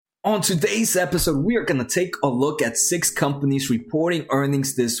On today's episode, we are going to take a look at 6 companies reporting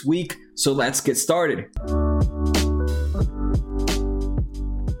earnings this week. So let's get started.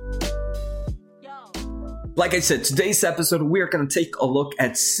 Like I said, today's episode, we are going to take a look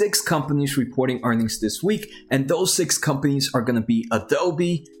at 6 companies reporting earnings this week. And those 6 companies are going to be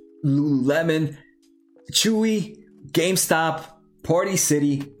Adobe, Lululemon, Chewy, GameStop, Party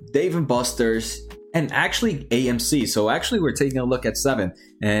City, Dave & Buster's, and actually AMC. So actually we're taking a look at 7,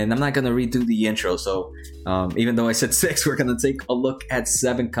 and I'm not going to redo the intro. So even though I said 6, we're going to take a look at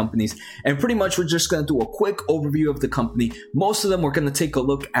 7 companies, and pretty much we're just going to do a quick overview of the company. Most of them we're going to take a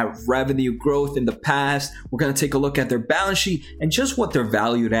look at revenue growth in the past. We're going to take a look at their balance sheet and just what they're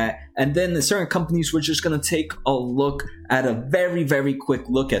valued at. And then in certain companies, we're just going to take a look at a very quick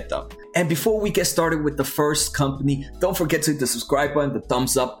look at them. And before we get started with the first company, don't forget to hit the subscribe button, the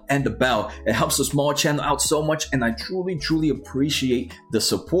thumbs up, and the bell. It helps the small channel out so much, and I truly appreciate the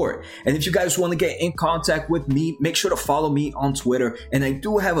support. And if you guys want to get in contact with me, make sure to follow me on Twitter. And I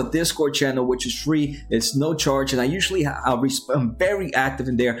do have a Discord channel, which is free. It's no charge, and I usually I'm very active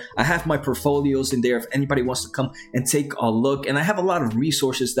in there. I have my portfolios in there if anybody wants to come and take a look. And I have a lot of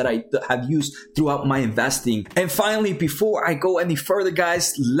resources that I have used throughout my investing. And finally, before I go any further,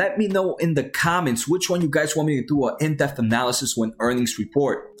 guys, let me know in the comments which one you guys want me to do an in-depth analysis when earnings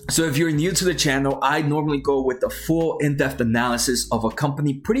report. So if you're new to the channel, I normally go with the full in-depth analysis of a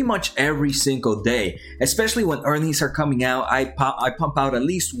company pretty much every single day, especially when earnings are coming out. I pump out at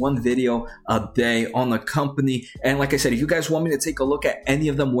least one video a day on a company. And like I said, if you guys want me to take a look at any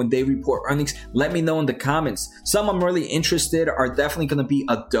of them when they report earnings, let me know in the comments. Some I'm really interested are definitely going to be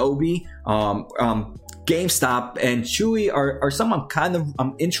Adobe, GameStop, and Chewy are some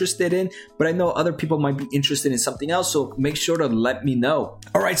I'm interested in, but I know other people might be interested in something else, so make sure to let me know.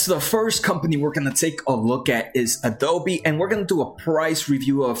 All right, so the first company we're going to take a look at is Adobe, and we're going to do a price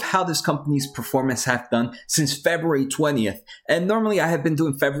review of how this company's performance have done since February 20th. And normally I have been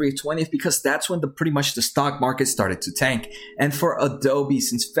doing February 20th because that's when pretty much the stock market started to tank. And for Adobe,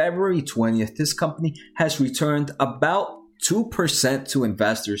 since February 20th, this company has returned about 2% to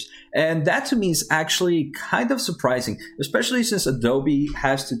investors. And that to me is actually kind of surprising, especially since Adobe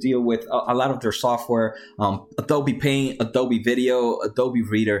has to deal with a lot of their software, Adobe Paint, Adobe Video, Adobe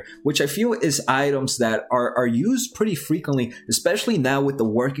Reader, which I feel is items that are used pretty frequently, especially now with the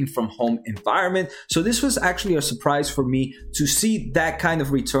working from home environment. So this was actually a surprise for me to see that kind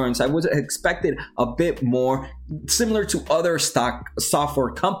of returns. I would have expected a bit more, similar to other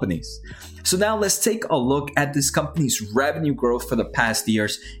software companies. So now let's take a look at this company's revenue growth for the past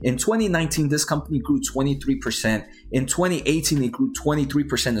years. In 2019, this company grew 23%. In 2018, it grew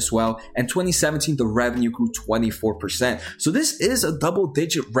 23% as well. And 2017, the revenue grew 24%. So this is a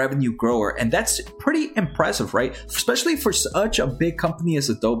double-digit revenue grower, and that's pretty impressive, right? Especially for such a big company as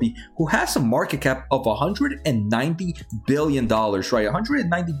Adobe, who has a market cap of $190 billion, right?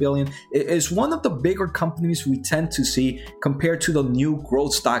 $190 billion is one of the bigger companies we tend to see compared to the new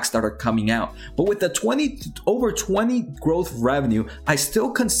growth stocks that are coming out. But with the over 20 growth revenue, I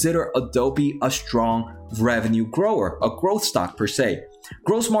still consider Adobe a strong revenue grower, a growth stock per se.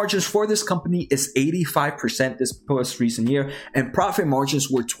 Gross margins for this company is 85% this most recent year, and profit margins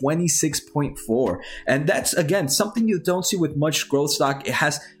were 26.4%. And that's, again, something you don't see with much growth stock. It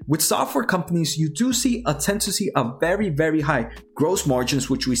has, with software companies, you do tend to see a very high gross margins,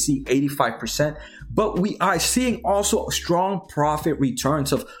 which we see 85%, but we are seeing also strong profit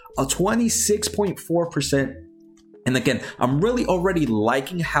returns of a 26.4%. And again, I'm really already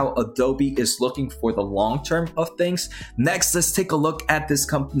liking how Adobe is looking for the long term of things. Next, let's take a look at this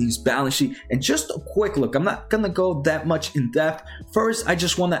company's balance sheet, and just a quick look. I'm not going to go that much in depth. First, I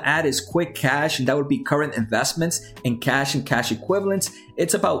just want to add is quick cash, and that would be current investments in cash and cash equivalents.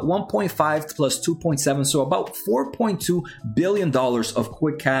 It's about 1.5 plus 2.7, so about $4.2 billion of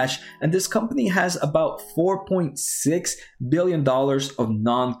quick cash. And this company has about $4.6 billion of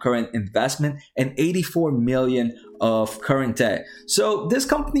non-current investment and 84 million of current debt. So this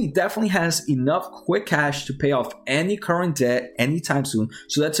company definitely has enough quick cash to pay off any current debt anytime soon.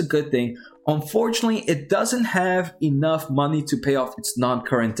 So that's a good thing. Unfortunately, it doesn't have enough money to pay off its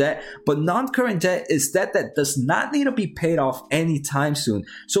non-current debt, but non-current debt is debt that does not need to be paid off anytime soon.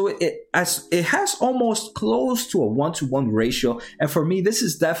 So it has almost close to a 1-to-1 ratio. And for me, this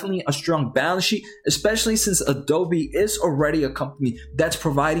is definitely a strong balance sheet, especially since Adobe is already a company that's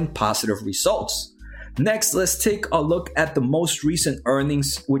providing positive results. Next, let's take a look at the most recent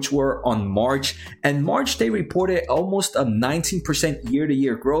earnings, which were on March. And March, they reported almost a 19%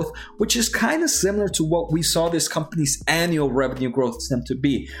 year-to-year growth, which is kind of similar to what we saw this company's annual revenue growth attempt to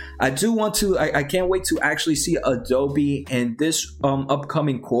be. I can't wait to actually see Adobe in this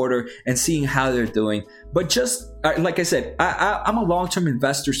upcoming quarter and seeing how they're doing. But just like I said, I'm a long-term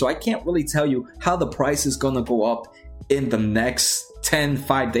investor, so I can't really tell you how the price is going to go up in the next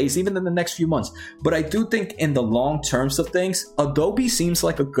 5 days, even in the next few months. But I do think in the long terms of things, Adobe seems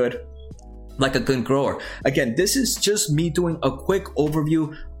like a good grower. Again, this is just me doing a quick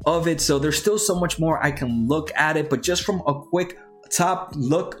overview of it, so there's still so much more I can look at it, but just from a quick top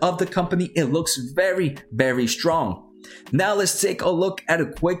look of the company, it looks very, very strong. Now let's take a look at a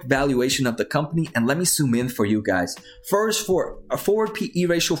quick valuation of the company, and let me zoom in for you guys. First, for a forward PE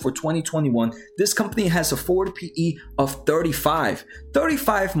ratio for 2021, this company has a forward PE of 35.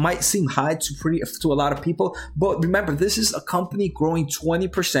 35 might seem high to a lot of people, but remember, this is a company growing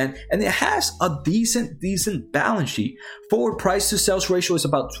 20% and it has a decent balance sheet. Forward price to sales ratio is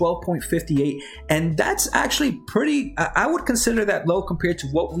about 12.58, and that's actually pretty, I would consider that low compared to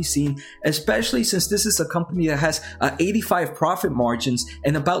what we've seen, especially since this is a company that has 85 profit margins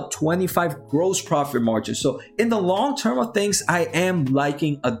and about 25 gross profit margins. So in the long term of things, I am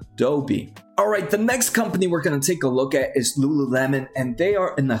liking Adobe. All right, the next company we're going to take a look at is Lululemon, and they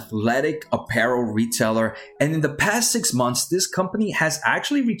are an athletic apparel retailer. And in the past 6 months, this company has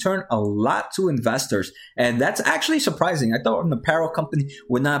actually returned a lot to investors. And that's actually surprising. I thought an apparel company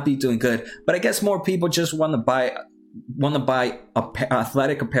would not be doing good, but I guess more people just want to buy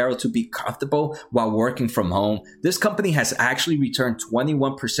athletic apparel to be comfortable while working from home. This company has actually returned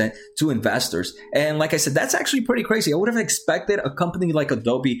 21% to investors. And like I said, that's actually pretty crazy. I would have expected a company like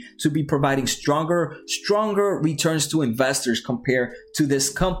Adobe to be providing stronger returns to investors compared to this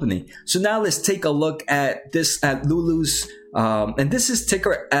company. So now let's take a look at Lulu's. And this is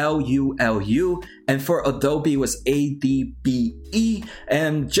ticker LULU, and for Adobe was ADBE.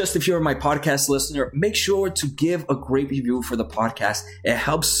 And just if you're my podcast listener, make sure to give a great review for the podcast. It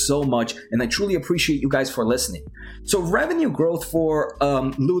helps so much, and I truly appreciate you guys for listening. So revenue growth for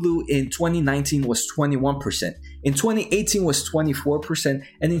Lulu in 2019 was 21%. In 2018 was 24%,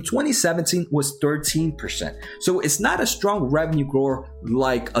 and in 2017 was 13%. So it's not a strong revenue grower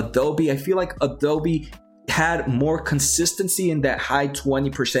like Adobe. I feel like Adobe had more consistency in that high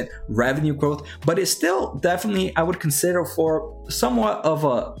 20% revenue growth, but it's still definitely, I would consider for somewhat of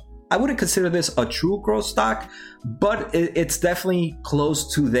I wouldn't consider this a true growth stock, but it's definitely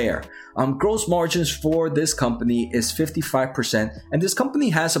close to there. Gross margins for this company is 55%, and this company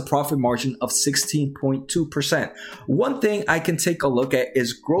has a profit margin of 16.2%. One thing I can take a look at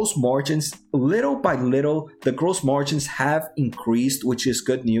is gross margins. Little by little, the gross margins have increased, which is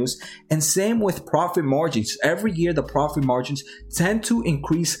good news. And same with profit margins. Every year, the profit margins tend to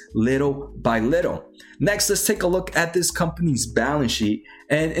increase little by little. Next, let's take a look at this company's balance sheet.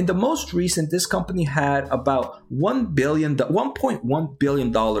 And in the most recent, this company had about $1.1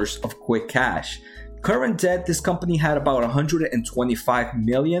 billion of quick cash. Current debt, this company had about 125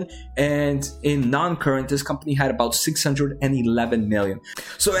 million, and in non-current, this company had about 611 million.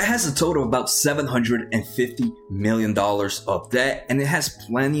 So it has a total of about $750 million of debt, and it has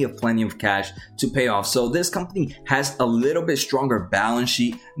plenty of cash to pay off. So this company has a little bit stronger balance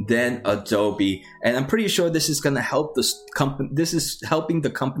sheet than Adobe, and I'm pretty sure this is going to help this company. This is helping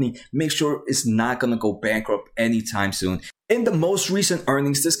the company make sure it's not going to go bankrupt anytime soon. In the most recent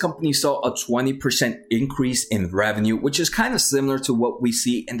earnings, this company saw a 20% increase in revenue, which is kind of similar to what we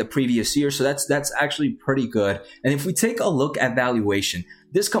see in the previous year. So that's actually pretty good. And if we take a look at valuation,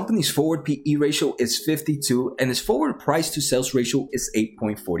 this company's forward PE ratio is 52 and its forward price to sales ratio is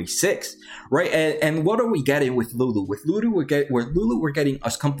 8.46, right? And what are we getting with Lulu? With Lulu, we're getting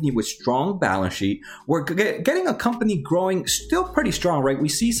a company with strong balance sheet. We're getting a company growing still pretty strong, right? We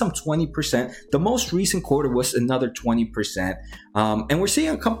see some 20%. The most recent quarter was another 20%. And we're seeing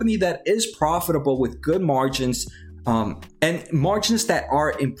a company that is profitable with good margins, and margins that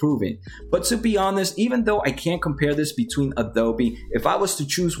are improving. But to be honest, even though I can't compare this between Adobe, if I was to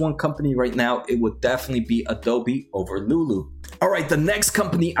choose one company right now, it would definitely be Adobe over Lulu. All right, the next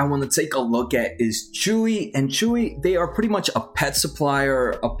company I want to take a look at is Chewy. And Chewy, they are pretty much a pet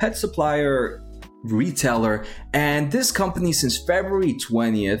supplier retailer. And this company since February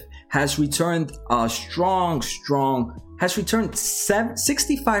 20th has returned a strong has returned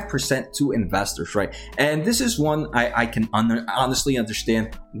 65% to investors, right? And this is one I can honestly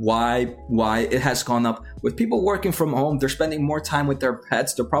understand why it has gone up. With people working from home, they're spending more time with their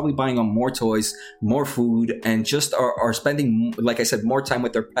pets. They're probably buying them more toys, more food, and just are spending, like I said, more time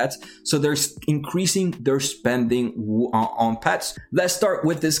with their pets. So they're increasing their spending on pets. Let's start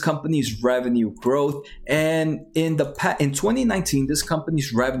with this company's revenue growth. And in 2019, this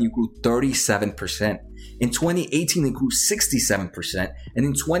company's revenue grew 37%. In 2018, it grew 67%. And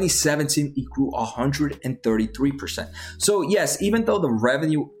in 2017, it grew 133%. So yes, even though the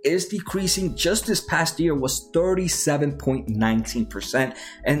revenue is decreasing, just this past year was 37.19%.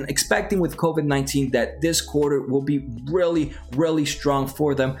 And expecting with COVID-19 that this quarter will be really, really strong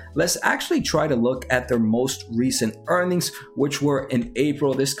for them. Let's actually try to look at their most recent earnings, which were in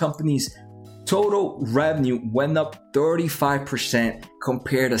April. This company's total revenue went up 35%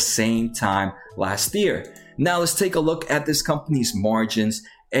 compared to same time last year. Now let's take a look at this company's margins.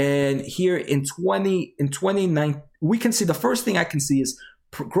 And here in 2019, we can see the first thing I can see is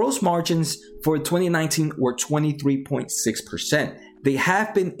gross margins for 2019 were 23.6%. They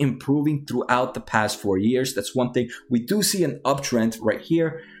have been improving throughout the past 4 years. That's one thing. We do see an uptrend right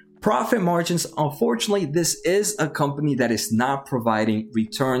here. Profit margins, unfortunately, this is a company that is not providing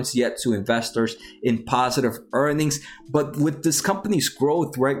returns yet to investors in positive earnings. But with this company's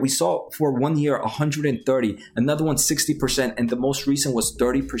growth, right, we saw for 1 year 130, another one 60%, and the most recent was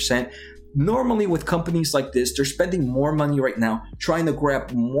 30%. Normally with companies like this, they're spending more money right now trying to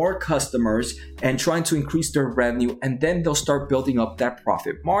grab more customers and trying to increase their revenue, and then they'll start building up that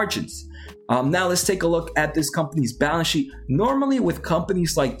profit margins. Now let's take a look at this company's balance sheet. Normally with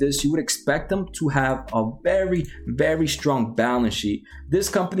companies like this, you would expect them to have a very, very strong balance sheet. This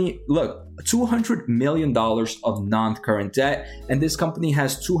company, look, $200 million of non-current debt, and this company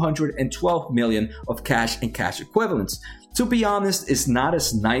has $212 million of cash and cash equivalents. To be honest, it's not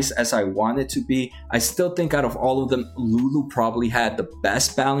as nice as I want it to be. I still think out of all of them, Lulu probably had the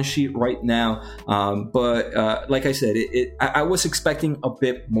best balance sheet right now. But like I said, I was expecting a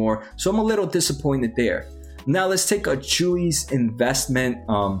bit more, so I'm a little disappointed there. Now let's take a Chewy's investment.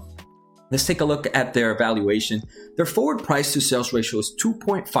 Let's take a look at their valuation. Their forward price to sales ratio is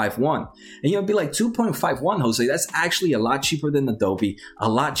 2.51. And you'll be like, 2.51, Jose, that's actually a lot cheaper than Adobe, a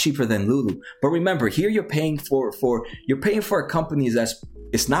lot cheaper than Lulu. But remember, here you're paying for a company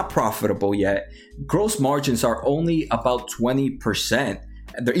it's not profitable yet. Gross margins are only about 20%.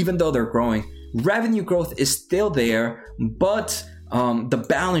 Even though they're growing, revenue growth is still there, but the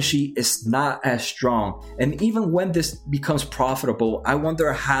balance sheet is not as strong. And even when this becomes profitable, I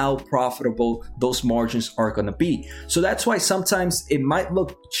wonder how profitable those margins are going to be. So that's why sometimes it might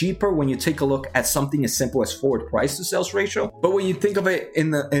look cheaper when you take a look at something as simple as forward price to sales ratio. But when you think of it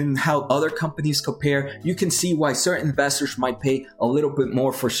in how other companies compare, you can see why certain investors might pay a little bit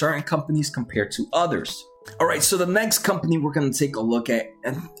more for certain companies compared to others. All right, so the next company we're going to take a look at,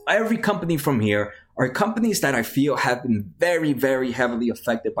 and every company from here are companies that I feel have been very, very heavily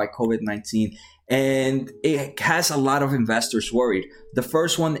affected by COVID-19, and it has a lot of investors worried. The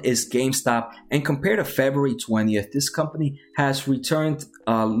first one is GameStop, and compared to February 20th, this company has returned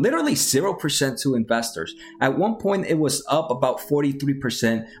literally 0% to investors. At one point, it was up about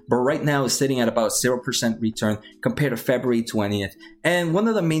 43%, but right now it's sitting at about 0% return compared to February 20th. And one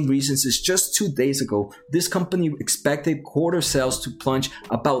of the main reasons is just 2 days ago, this company expected quarter sales to plunge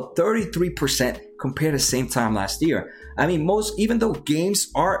about 33% compared to the same time last year. I mean, even though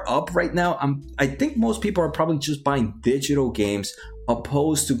games are up right now, I think most people are probably just buying digital games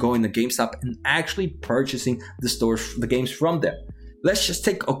opposed to going to GameStop and actually purchasing the games from them. Let's just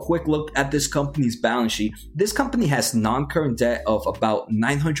take a quick look at this company's balance sheet. This company has non-current debt of about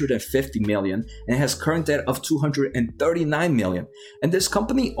 $950 million and has current debt of $239 million. And this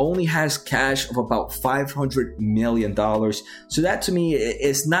company only has cash of about $500 million. So that to me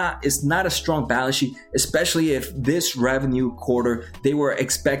is not a strong balance sheet, especially if this revenue quarter, they're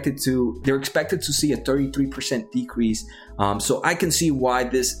expected to see a 33% decrease. So I can see why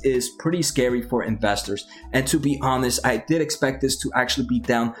this is pretty scary for investors. And to be honest, I did expect this to actually be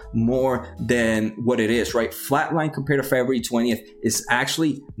down more than what it is, right? Flatline compared to February 20th is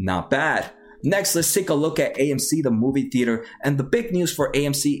actually not bad. Next, let's take a look at AMC, the movie theater. And the big news for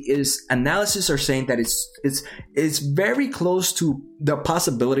AMC is analysis are saying that it's very close to the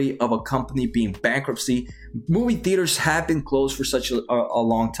possibility of a company being bankruptcy. Movie theaters have been closed for such a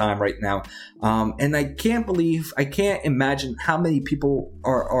long time right now. And I can't imagine how many people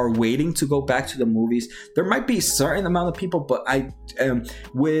are waiting to go back to the movies. There might be a certain amount of people, but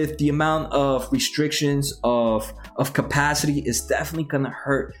with the amount of restrictions of capacity, is definitely going to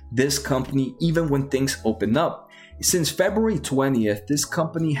hurt this company even when things open up. Since February 20th, this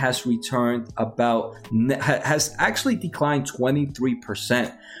company has has actually declined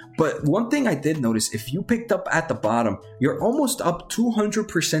 23%. But one thing I did notice, if you picked up at the bottom, you're almost up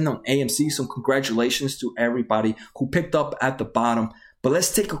 200% on AMC. So congratulations to everybody who picked up at the bottom. But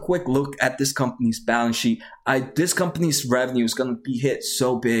let's take a quick look at this company's balance sheet. This company's revenue is going to be hit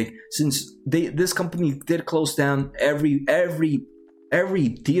so big since this company did close down every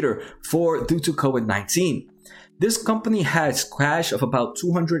theater due to COVID-19. This company has cash of about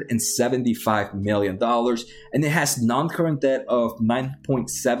 $275 million, and it has non-current debt of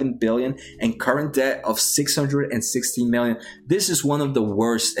 $9.7 billion and current debt of $616 million. This is one of the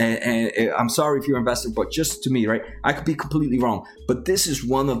worst, and I'm sorry if you're an investor, but just to me, right, I could be completely wrong, but this is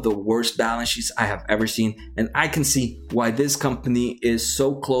one of the worst balance sheets I have ever seen, and I can see why this company is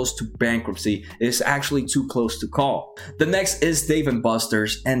so close to bankruptcy. It's actually too close to call. The next is Dave &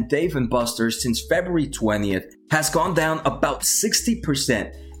 Buster's, and Dave & Buster's since February 20th has gone down about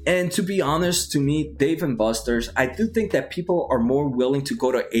 60%. And to be honest, to me, Dave & Buster's, I do think that people are more willing to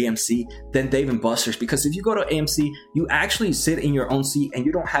go to AMC than Dave & Buster's, because if you go to AMC, you actually sit in your own seat and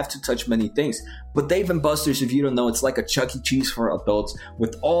you don't have to touch many things. But Dave & Buster's, if you don't know, it's like a Chuck E. Cheese for adults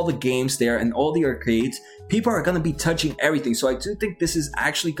with all the games there and all the arcades. People are going to be touching everything. So I do think this is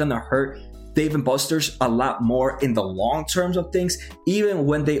actually going to hurt Dave & Buster's a lot more in the long terms of things, even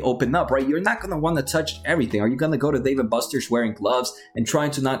when they open up, right? You're not going to want to touch everything. Are you going to go to Dave & Buster's wearing gloves and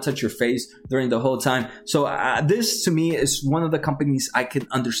trying to not touch your face during the whole time? So this to me is one of the companies I can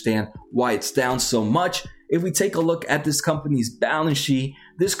understand why it's down so much. If we take a look at this company's balance sheet,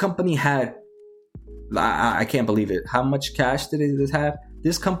 this company had, I can't believe it. How much cash did it have?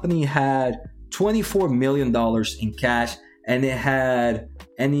 This company had $24 million in cash, and it had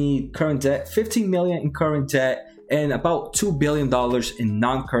any current debt, $15 million in current debt, and about $2 billion in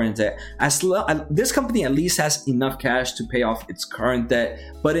non-current debt. This company at least has enough cash to pay off its current debt,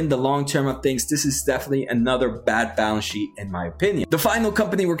 but in the long term of things, this is definitely another bad balance sheet in my opinion. The final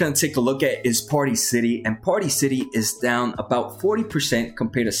company we're going to take a look at is Party City, and Party City is down about 40%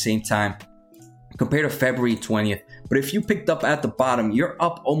 compared to same time, compared to February 20th. But if you picked up at the bottom, you're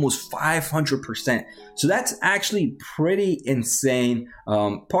up almost 500%. So that's actually pretty insane.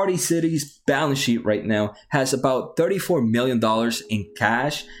 Party City's balance sheet right now has about $34 million in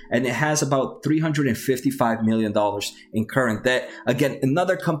cash, and it has about $355 million in current debt. Again,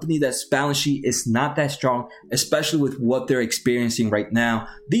 another company that's balance sheet is not that strong, especially with what they're experiencing right now.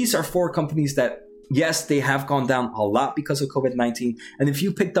 These are four companies that, yes, they have gone down a lot because of COVID-19. And if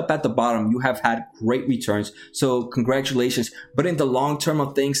you picked up at the bottom, you have had great returns. So congratulations. But in the long term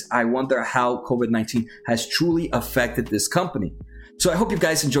of things, I wonder how COVID-19 has truly affected this company. So I hope you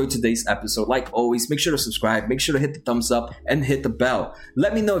guys enjoyed today's episode. Like always, make sure to subscribe, make sure to hit the thumbs up and hit the bell.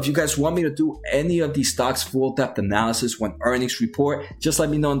 Let me know if you guys want me to do any of these stocks full depth analysis when earnings report. Just let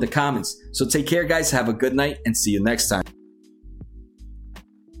me know in the comments. So take care, guys. Have a good night and see you next time.